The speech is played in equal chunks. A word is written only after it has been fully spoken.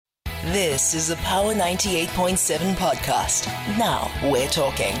This is a Power 98.7 podcast. Now we're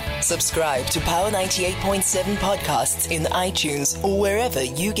talking. Subscribe to Power 98.7 podcasts in iTunes or wherever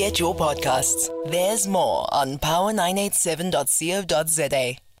you get your podcasts. There's more on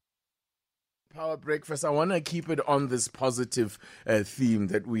power987.co.za. Power Breakfast, I want to keep it on this positive theme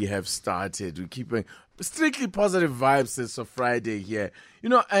that we have started. We're keeping strictly positive vibes this Friday here.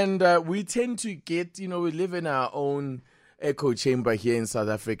 And we tend to get, we live in our own echo chamber here in South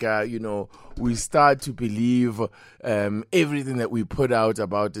Africa. We start to believe everything that we put out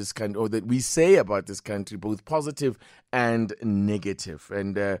about this country, or that we say about this country, both positive and negative.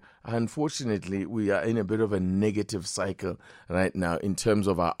 And unfortunately, we are in a bit of a negative cycle right now in terms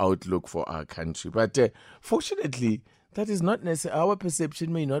of our outlook for our country. But fortunately, that is not necessarily, our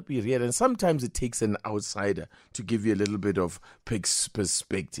perception may not be real. And sometimes it takes an outsider to give you a little bit of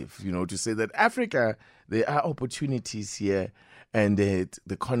perspective, to say that Africa, there are opportunities here, and the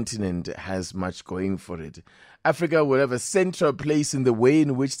continent has much going for it. Africa will have a central place in the way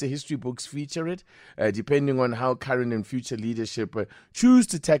in which the history books feature it, depending on how current and future leadership choose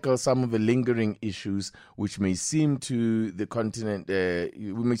to tackle some of the lingering issues which may seem to the continent,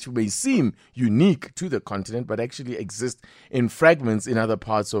 which may seem unique to the continent, but actually exist in fragments in other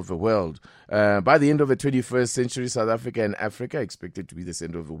parts of the world. By the end of the 21st century, South Africa and Africa are expected to be the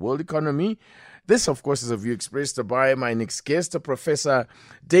center of the world economy. This, of course, is a view expressed by my next guest, Professor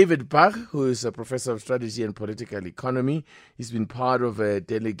David Bach, who is a professor of strategy and political economy. He's been part of a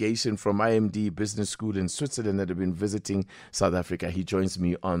delegation from IMD Business School in Switzerland that have been visiting South Africa. He joins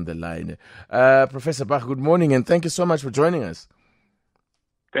me on the line. Professor Bach, good morning, and thank you so much for joining us.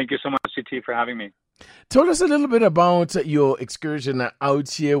 Thank you so much, CT, for having me. Tell us a little bit about your excursion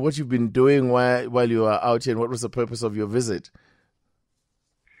out here, what you've been doing while you are out here, and what was the purpose of your visit?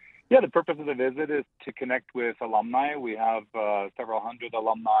 Yeah, the purpose of the visit is to connect with alumni. We have several hundred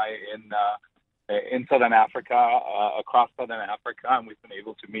alumni in Southern Africa, across Southern Africa, and we've been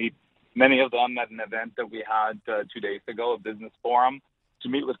able to meet many of them at an event that we had 2 days ago, a business forum, to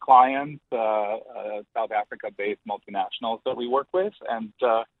meet with clients, South Africa-based multinationals that we work with, and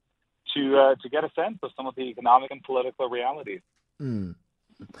to get a sense of some of the economic and political realities. Mm.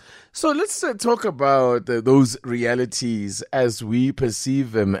 So let's talk about those realities as we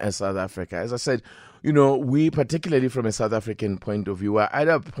perceive them as South Africa. As I said, we, particularly from a South African point of view, are at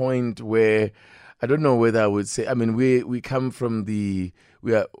a point where I don't know whether I would say, we come from we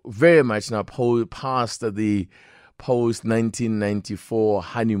are very much now past the post-1994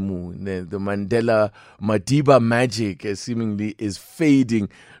 honeymoon. The Mandela Madiba magic seemingly is fading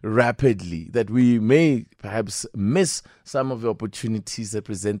rapidly, that we may perhaps miss some of the opportunities that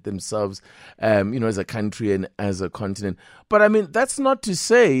present themselves, as a country and as a continent. But that's not to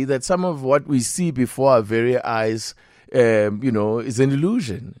say that some of what we see before our very eyes, is an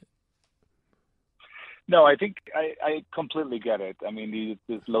illusion. No, I think I completely get it.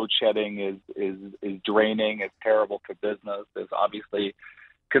 This load shedding is draining. It's terrible for business. There's obviously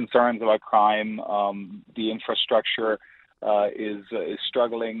concerns about crime. The infrastructure is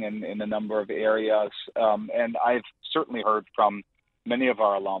struggling in a number of areas. And I've certainly heard from many of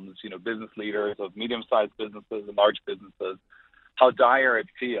our alums, business leaders of medium-sized businesses and large businesses, how dire it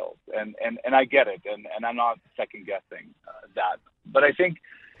feels. And I get it. And I'm not second-guessing that. But I think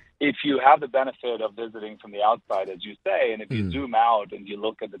if you have the benefit of visiting from the outside, as you say, and if you zoom out and you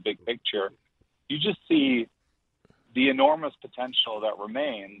look at the big picture, you just see the enormous potential that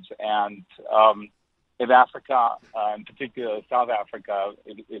remains. And if Africa, in particular South Africa,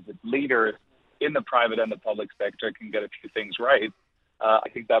 if its leaders in the private and the public sector can get a few things right, I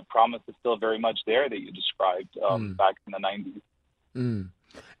think that promise is still very much there that you described back in the 90s. Mm.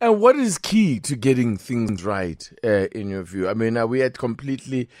 And what is key to getting things right, in your view? Are we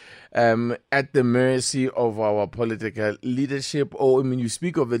completely at the mercy of our political leadership? Or, you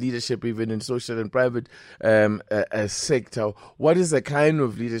speak of the leadership even in social and private sector. What is the kind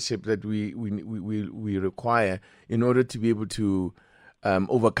of leadership that we require in order to be able to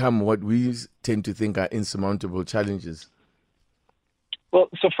overcome what we tend to think are insurmountable challenges? Well,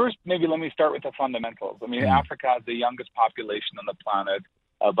 so first, maybe let me start with the fundamentals. Africa has the youngest population on the planet.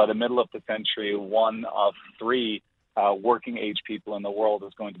 By the middle of the century, 1 of 3 working age people in the world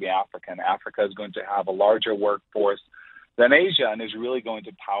is going to be African. Africa is going to have a larger workforce than Asia and is really going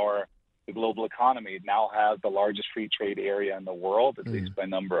to power the global economy. It now has the largest free trade area in the world, at least by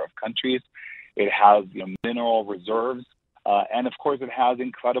number of countries. It has mineral reserves. And of course, it has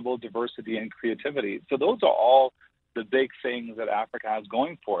incredible diversity and creativity. So those are all the big things that Africa has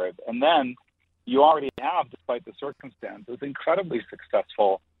going for it. And then you already have, despite the circumstances, incredibly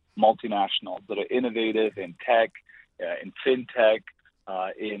successful multinationals that are innovative in tech, in fintech,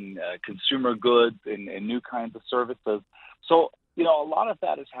 in consumer goods, in new kinds of services. So, a lot of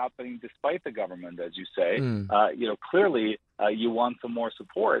that is happening despite the government, as you say. Clearly, you want some more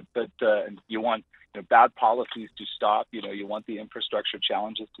support, but you want bad policies to stop. You want the infrastructure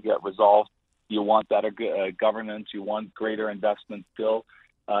challenges to get resolved. You want better governance. You want greater investment still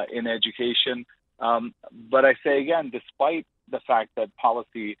in education. But I say again, despite the fact that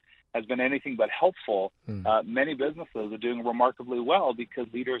policy has been anything but helpful, many businesses are doing remarkably well because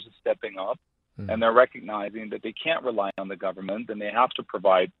leaders are stepping up and they're recognizing that they can't rely on the government and they have to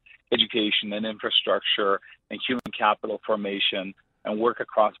provide education and infrastructure and human capital formation and work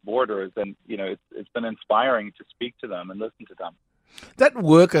across borders. And, it's been inspiring to speak to them and listen to them. That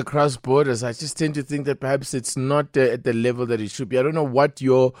work across borders, I just tend to think that perhaps it's not at the level that it should be. I don't know what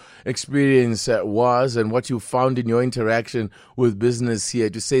your experience was and what you found in your interaction with business here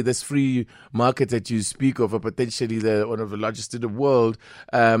to say this free market that you speak of, or potentially one of the largest in the world.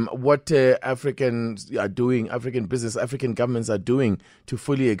 What Africans are doing, African business, African governments are doing to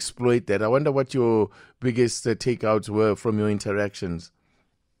fully exploit that. I wonder what your biggest takeouts were from your interactions.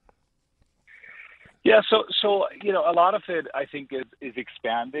 Yeah, so a lot of it, I think, is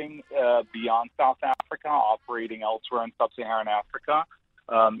expanding beyond South Africa, operating elsewhere in sub-Saharan Africa,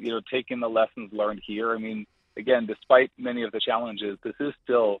 taking the lessons learned here. I mean, again, despite many of the challenges, this is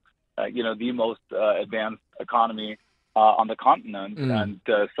still, the most advanced economy on the continent and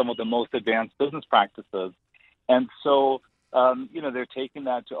some of the most advanced business practices. And so, they're taking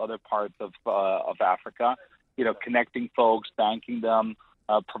that to other parts of Africa, connecting folks, banking them,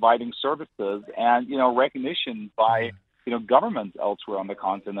 providing services, and recognition by governments elsewhere on the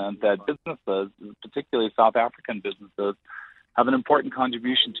continent that businesses, particularly South African businesses, have an important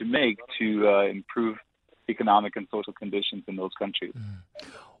contribution to make to improve economic and social conditions in those countries.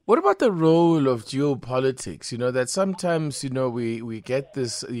 What about the role of geopolitics? That sometimes, we get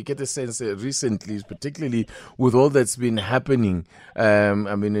this, you get the sense that recently, particularly with all that's been happening,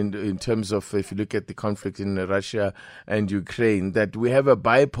 in terms of, if you look at the conflict in Russia and Ukraine, that we have a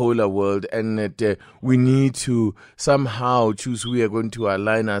bipolar world and that we need to somehow choose who we are going to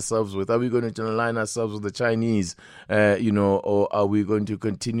align ourselves with. Are we going to align ourselves with the Chinese, or are we going to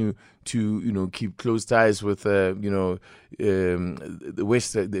continue to, keep close ties with, the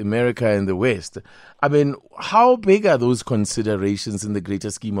West, America and the West? I mean, how big are those considerations in the greater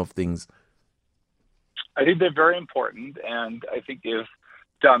scheme of things? I think they're very important, and I think if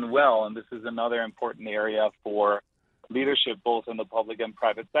done well, and this is another important area for leadership, both in the public and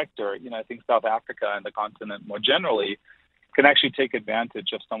private sector, I think South Africa and the continent more generally can actually take advantage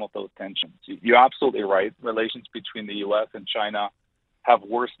of some of those tensions. You're absolutely right. Relations between the U.S. and China have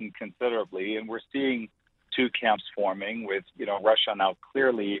worsened considerably, and we're seeing two camps forming with, Russia now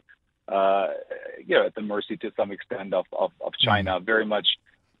clearly, at the mercy to some extent of China, very much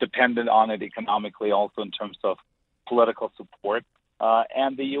dependent on it economically, also in terms of political support,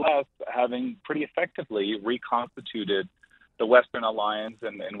 and the U.S. having pretty effectively reconstituted the Western alliance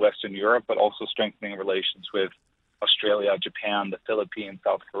in Western Europe, but also strengthening relations with Australia, Japan, the Philippines,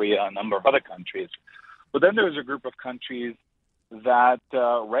 South Korea, a number of other countries. But then there's a group of countries that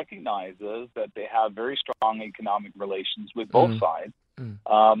recognizes that they have very strong economic relations with both sides,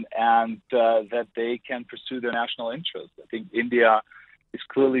 and that they can pursue their national interests. I think India is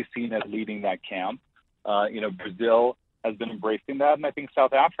clearly seen as leading that camp. Brazil has been embracing that, and I think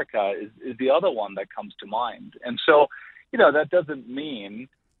South Africa is the other one that comes to mind. And so, that doesn't mean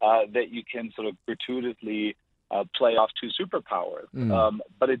that you can sort of gratuitously play off two superpowers,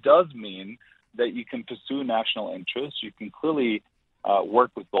 but it does mean that you can pursue national interests. You can clearly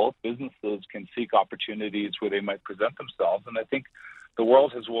work with both. Businesses can seek opportunities where they might present themselves. And I think the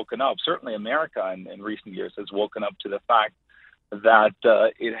world has woken up. Certainly America in recent years has woken up to the fact that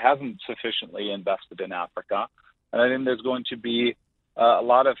it hasn't sufficiently invested in Africa. And I think there's going to be a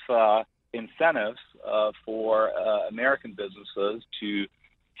lot of incentives for American businesses to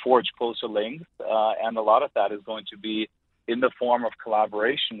forge closer links. And a lot of that is going to be in the form of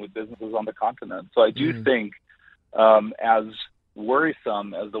collaboration with businesses on the continent. So I do think, as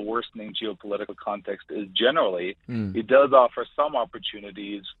worrisome as the worsening geopolitical context is generally, it does offer some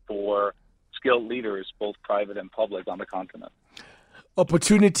opportunities for skilled leaders, both private and public, on the continent.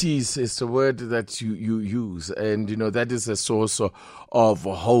 Opportunities is the word that you use, and that is a source of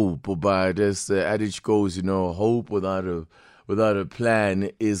hope. But as the adage goes, hope without a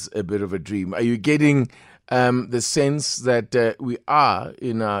plan is a bit of a dream. Are you getting the sense that we are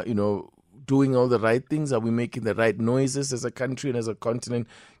in a doing all the right things? Are we making the right noises as a country and as a continent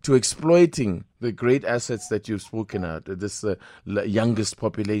to exploiting the great assets that you've spoken about, this youngest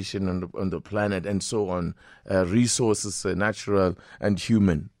population on the planet and so on, resources, natural and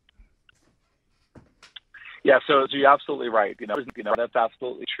human? Yeah, so you're absolutely right. That's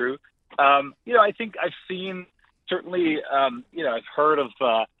absolutely true. I think I've seen, certainly, I've heard of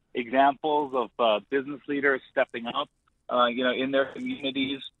examples of business leaders stepping up, in their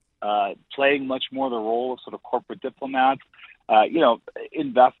communities, playing much more the role of sort of corporate diplomats.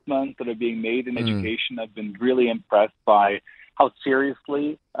 Investments that are being made in education. I've been really impressed by how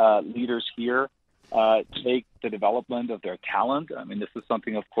seriously leaders here take the development of their talent. I mean, this is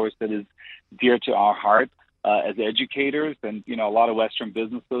something, of course, that is dear to our heart as educators. And, a lot of Western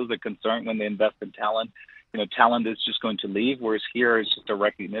businesses are concerned when they invest in talent. Talent is just going to leave, whereas here it's just a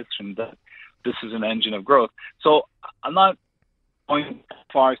recognition that this is an engine of growth. So I'm not going as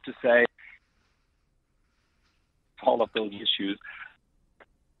far as to say all of those issues.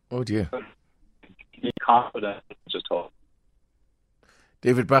 Oh, dear. Be confident, just hope.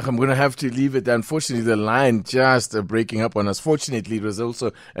 David Bach, I'm going to have to leave it there. Unfortunately, the line just breaking up on us. Fortunately, it was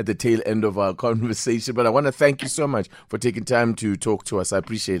also at the tail end of our conversation. But I want to thank you so much for taking time to talk to us. I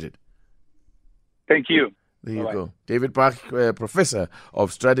appreciate it. Thank you. There you go. David Bach, Professor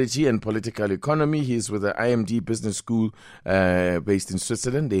of Strategy and Political Economy. He's with the IMD Business School based in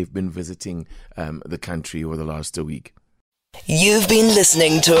Switzerland. They've been visiting the country over the last week. You've been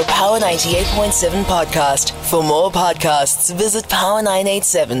listening to a Power 98.7 podcast. For more podcasts, visit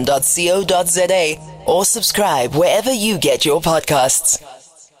power987.co.za or subscribe wherever you get your podcasts.